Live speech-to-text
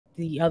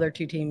the other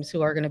two teams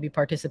who are going to be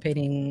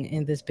participating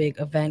in this big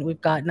event. We've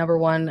got number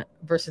 1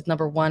 versus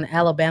number 1,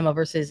 Alabama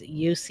versus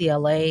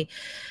UCLA.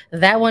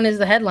 That one is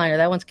the headliner.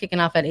 That one's kicking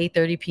off at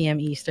 8:30 p.m.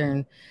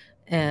 Eastern.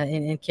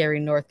 In Cary,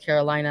 North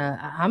Carolina.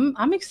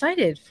 I'm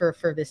excited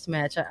for this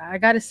match. I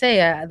got to say,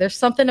 there's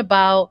something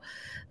about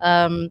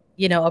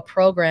a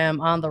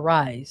program on the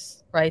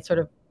rise, right? Sort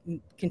of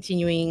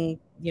continuing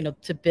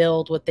to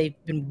build what they've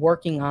been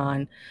working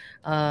on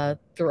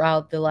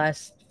throughout the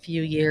last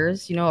few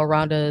years,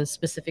 around a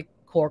specific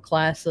core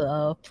class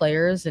of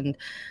players, and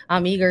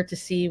I'm eager to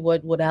see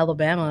what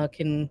Alabama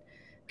can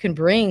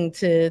bring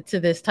to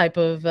this type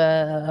of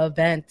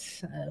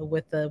event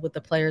with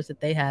the players that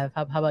they have.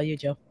 How about you,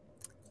 Joe?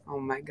 Oh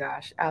my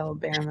gosh,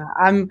 Alabama.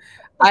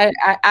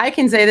 I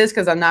can say this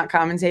because I'm not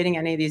commentating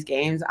any of these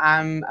games.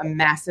 I'm a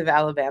massive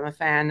Alabama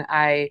fan.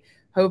 I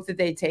hope that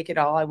they take it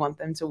all. I want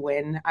them to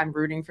win. I'm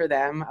rooting for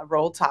them.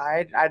 Roll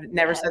Tide. I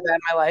never said that in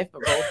my life,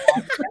 but Roll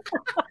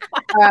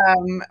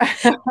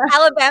Tide.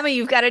 Alabama,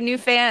 you've got a new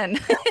fan.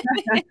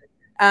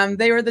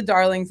 They were the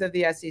darlings of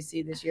the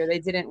SEC this year. They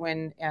didn't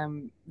win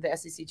the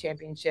SEC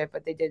championship,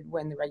 but they did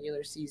win the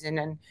regular season.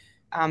 And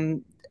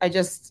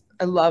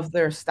I love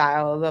their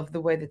style. I love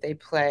the way that they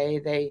play.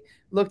 They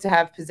look to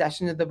have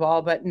possession of the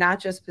ball, but not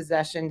just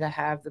possession to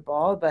have the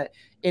ball, but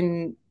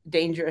in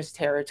dangerous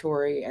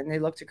territory. And they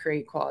look to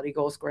create quality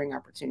goal scoring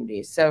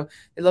opportunities. So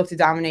they look to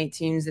dominate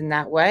teams in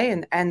that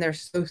way. And they're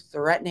so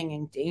threatening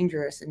and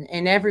dangerous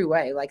in every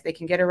way. Like, they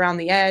can get around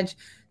the edge.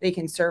 They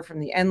can serve from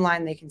the end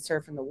line. They can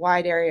serve from the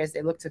wide areas.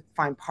 They look to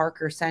find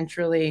Parker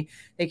centrally.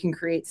 They can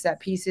create set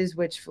pieces,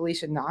 which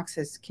Felicia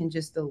Knox can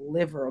just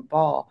deliver a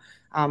ball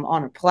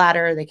on a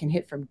platter. They can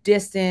hit from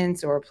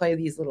distance or play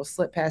these little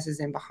slip passes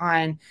in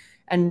behind.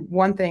 And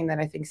one thing that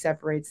I think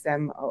separates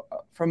them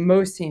from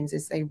most teams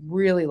is they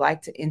really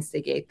like to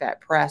instigate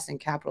that press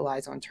and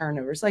capitalize on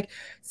turnovers, like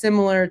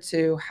similar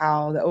to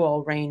how the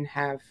OL Reign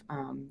have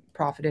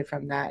profited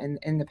from that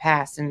in the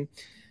past. And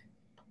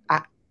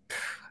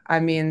I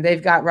mean,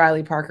 they've got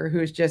Riley Parker,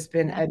 who's just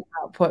been an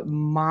output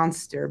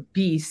monster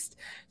beast.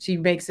 She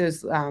makes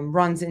those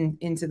runs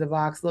into the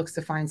box, looks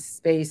to find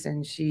space,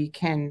 and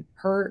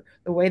the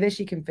way that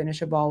she can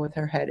finish a ball with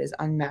her head is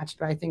unmatched,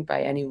 I think,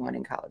 by anyone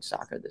in college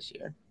soccer this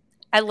year.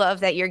 I love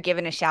that you're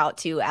giving a shout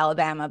to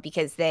Alabama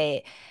because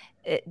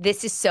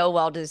this is so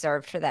well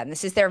deserved for them.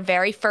 This is their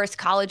very first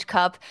College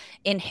Cup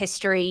in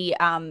history.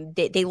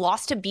 They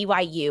lost to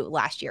BYU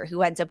last year,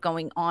 who ends up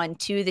going on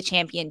to the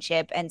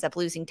championship, ends up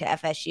losing to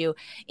FSU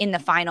in the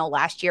final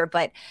last year.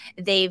 But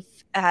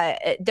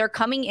they're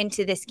coming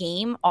into this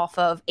game off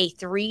of a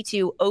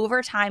 3-2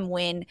 overtime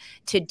win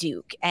to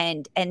Duke,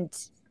 and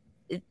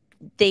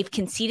they've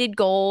conceded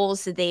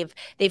goals. They've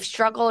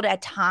struggled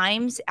at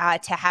times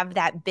to have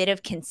that bit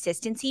of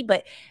consistency,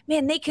 but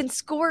man, they can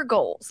score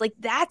goals. Like,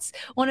 that's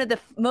one of the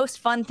most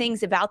fun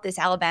things about this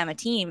Alabama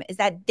team is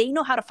that they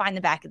know how to find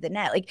the back of the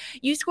net. Like,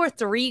 you score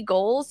 3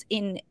 goals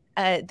in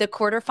the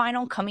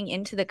quarterfinal coming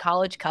into the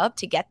College Cup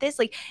to get this.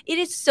 Like, it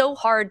is so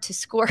hard to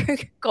score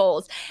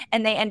goals,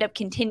 and they end up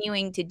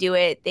continuing to do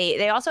it.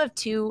 They also have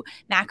 2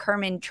 Mac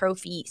Hermann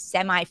Trophy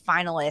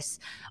semifinalists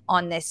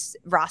on this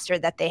roster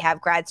that they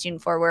have. Grad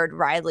student forward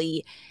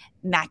Riley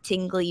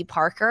Mattingly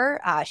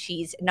Parker.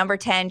 She's number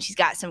 10. She's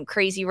got some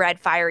crazy red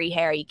fiery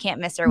hair. You can't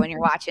miss her when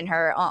you're watching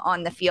her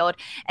on the field.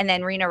 And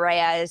then Rena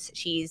Reyes,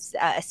 she's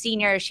a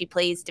senior. She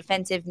plays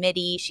defensive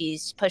midi. She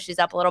pushes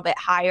up a little bit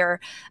higher.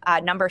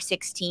 Number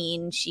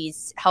 16.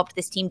 She's helped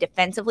this team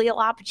defensively a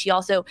lot, but she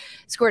also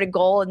scored a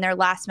goal in their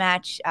last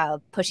match,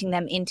 pushing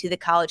them into the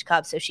College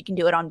Cup. So she can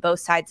do it on both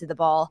sides of the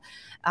ball.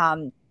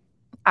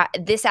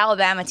 This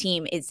Alabama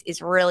team is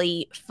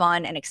really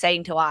fun and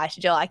exciting to watch.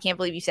 Jill, I can't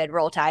believe you said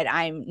Roll Tide.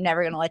 I'm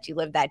never going to let you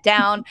live that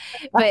down.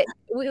 But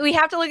we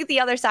have to look at the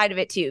other side of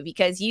it too,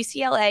 because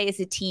UCLA is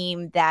a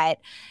team that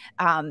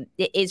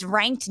is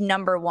ranked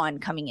number 1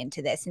 coming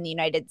into this in the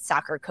United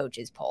Soccer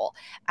Coaches poll.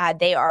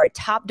 They are a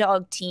top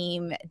dog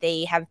team.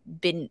 They have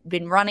been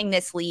running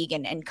this league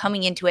and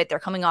coming into it. They're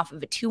coming off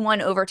of a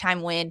 2-1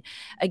 overtime win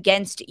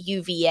against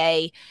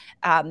UVA.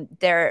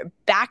 They're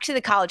back to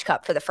the College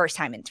Cup for the first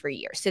time in 3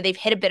 years. So they've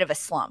hit a bit of a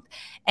slump.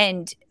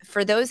 And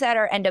for those that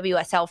are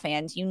NWSL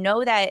fans, you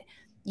know that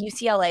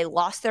UCLA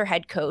lost their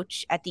head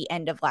coach at the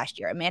end of last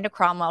year. Amanda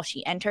Cromwell,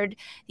 she entered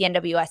the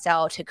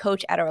NWSL to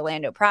coach at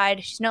Orlando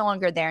Pride. She's no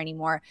longer there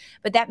anymore.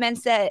 But that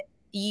meant that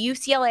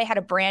UCLA had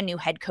a brand new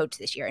head coach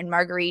this year, and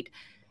Marguerite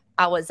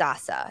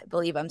Awazasa. I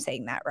believe I'm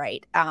saying that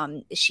right.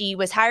 She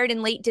was hired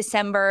in late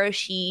December.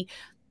 She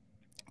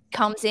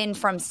comes in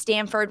from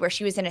Stanford, where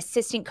she was an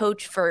assistant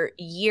coach for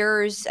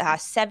years,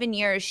 7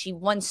 years. She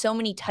won so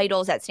many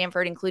titles at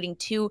Stanford, including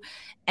 2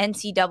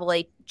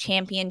 NCAA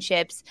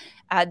championships.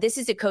 This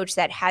is a coach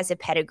that has a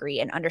pedigree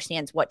and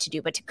understands what to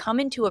do. But to come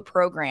into a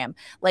program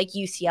like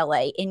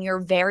UCLA in your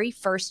very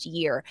first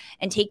year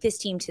and take this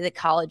team to the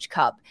College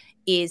Cup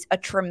is a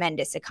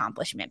tremendous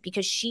accomplishment,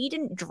 because she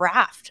didn't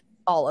draft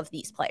all of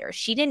these players.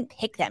 She didn't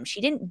pick them.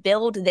 She didn't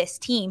build this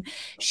team.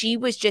 She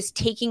was just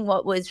taking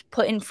what was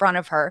put in front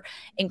of her,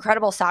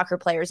 incredible soccer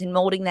players, and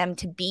molding them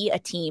to be a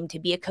team, to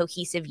be a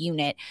cohesive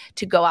unit,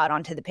 to go out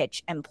onto the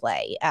pitch and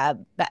play.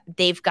 But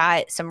they've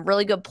got some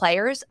really good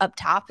players up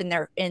top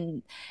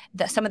in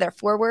some of their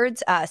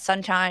forwards.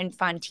 Sunshine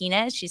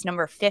Fontinez, she's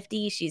number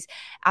 50. She's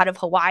out of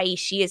Hawaii.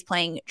 She is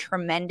playing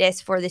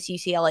tremendous for this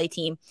UCLA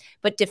team.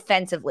 But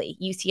defensively,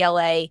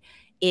 UCLA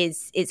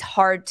is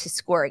hard to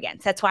score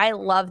against. That's why I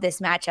love this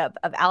matchup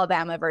of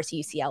Alabama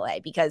versus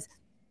UCLA, because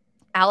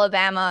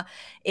Alabama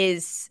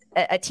is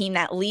a team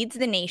that leads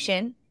the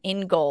nation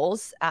in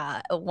goals.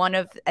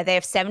 They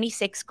have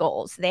 76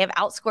 goals. They have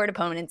outscored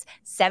opponents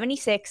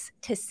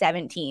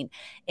 76-17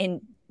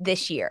 in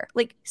this year.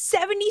 Like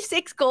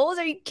 76 goals.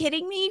 Are you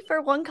kidding me?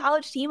 For one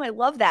college team? I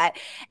love that.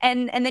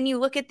 And then you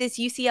look at this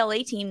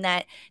UCLA team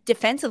that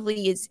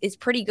defensively is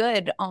pretty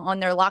good on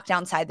their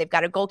lockdown side. They've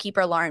got a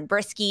goalkeeper, Lauren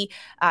Brisky.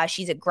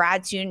 She's a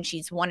grad student.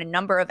 She's won a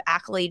number of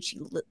accolades. She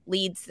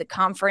leads the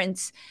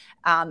conference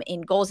in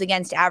goals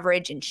against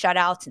average and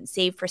shutouts and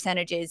save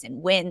percentages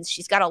and wins.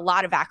 She's got a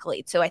lot of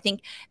accolades. So I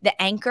think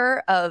the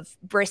anchor of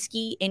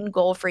Brisky in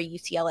goal for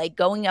UCLA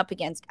going up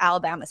against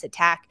Alabama's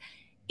attack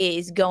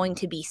is going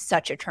to be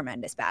such a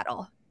tremendous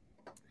battle.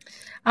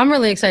 I'm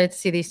really excited to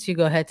see these two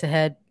go head to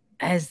head,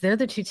 as they're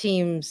the two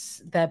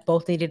teams that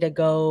both needed to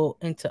go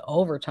into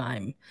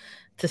overtime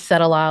to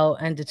settle out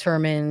and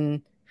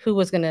determine who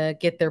was going to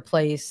get their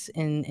place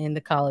in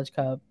the College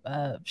Cup.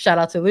 Shout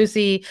out to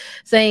Lucy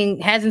saying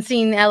hasn't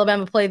seen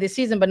Alabama play this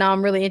season, but now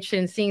I'm really interested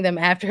in seeing them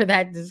after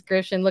that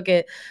description. Look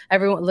at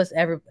everyone.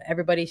 Listen,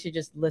 everybody should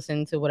just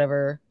listen to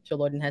whatever Jill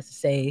Loyden has to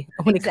say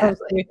when it comes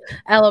to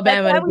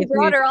Alabama. That's why we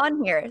brought her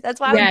on here. That's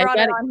why we brought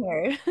her on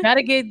here.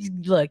 Gotta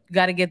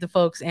get the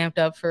folks amped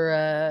up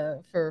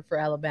for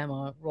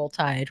Alabama. Roll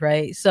Tide,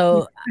 right?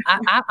 So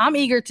I'm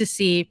eager to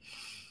see.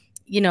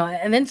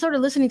 And then sort of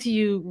listening to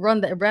you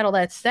rattle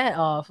that stat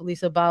off,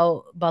 Lisa,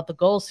 about the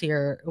goals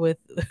here with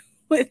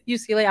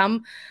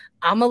UCLA.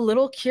 I'm a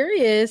little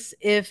curious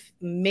if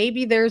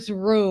maybe there's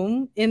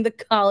room in the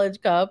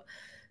College Cup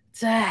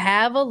to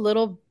have a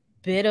little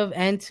bit of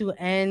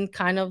end-to-end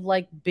kind of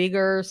like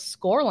bigger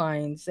score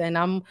lines. And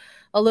I'm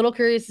a little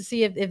curious to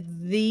see if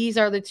these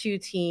are the two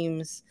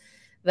teams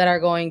that are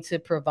going to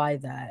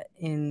provide that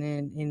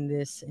in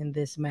this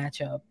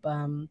matchup.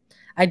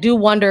 I do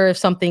wonder if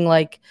something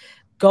like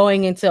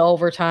going into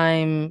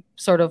overtime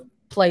sort of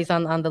plays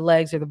on the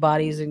legs or the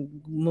bodies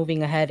and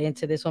moving ahead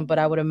into this one. But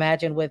I would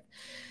imagine with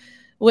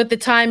the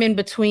time in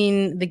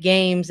between the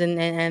games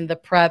and the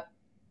prep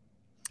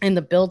and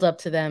the build up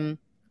to them,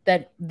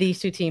 that these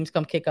two teams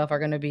come kickoff are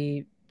going to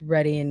be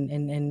ready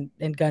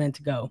and gunning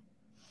to go.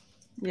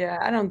 Yeah,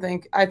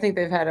 I think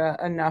they've had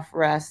enough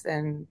rest.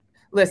 And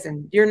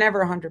listen, you're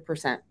never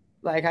 100%.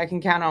 Like, I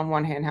can count on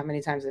one hand how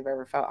many times I've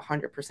ever felt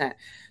 100%.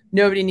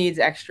 Nobody needs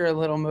extra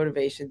little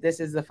motivation.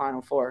 This is the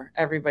Final Four.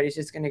 Everybody's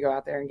just going to go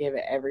out there and give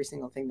it every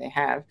single thing they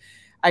have.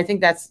 I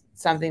think that's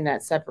something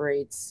that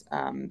separates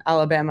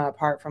Alabama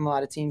apart from a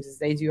lot of teams, is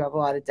they do have a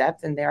lot of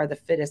depth, and they are the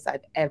fittest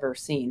I've ever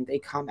seen. They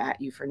come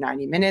at you for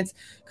 90 minutes,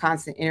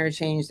 constant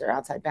interchange. Their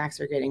outside backs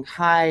are getting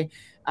high,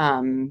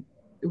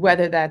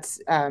 whether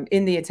that's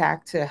in the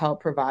attack to help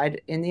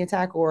provide in the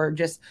attack, or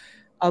just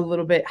a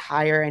little bit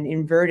higher and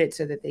invert it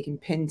so that they can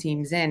pin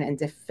teams in and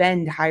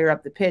defend higher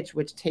up the pitch,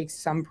 which takes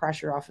some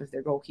pressure off of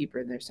their goalkeeper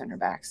and their center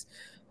backs,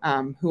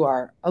 who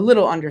are a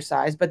little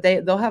undersized, but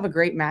they'll have a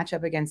great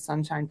matchup against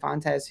Sunshine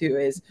Fontes, who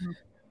is,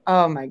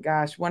 oh my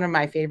gosh, one of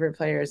my favorite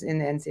players in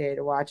the NCAA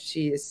to watch.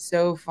 She is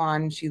so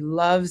fun. She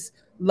loves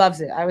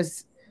it. I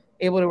was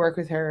able to work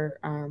with her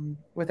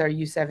with our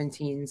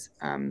U17s,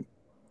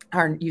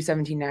 our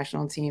U17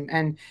 national team,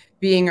 and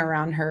being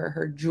around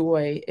her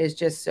joy is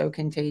just so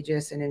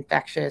contagious and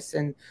infectious,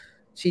 and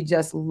she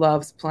just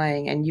loves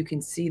playing, and you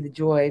can see the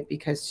joy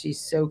because she's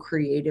so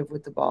creative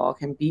with the ball,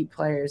 can beat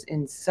players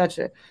in such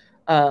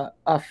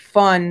a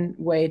fun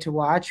way to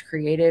watch,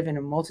 creative in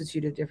a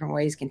multitude of different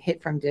ways, can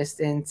hit from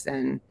distance.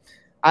 And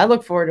I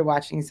look forward to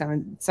watching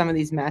some of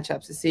these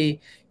matchups to see,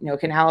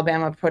 can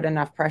Alabama put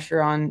enough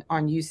pressure on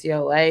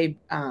UCLA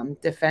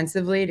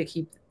defensively to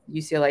keep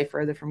UCLA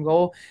further from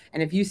goal.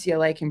 And if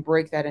UCLA can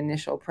break that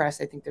initial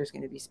press, I think there's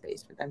going to be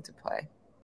space for them to play.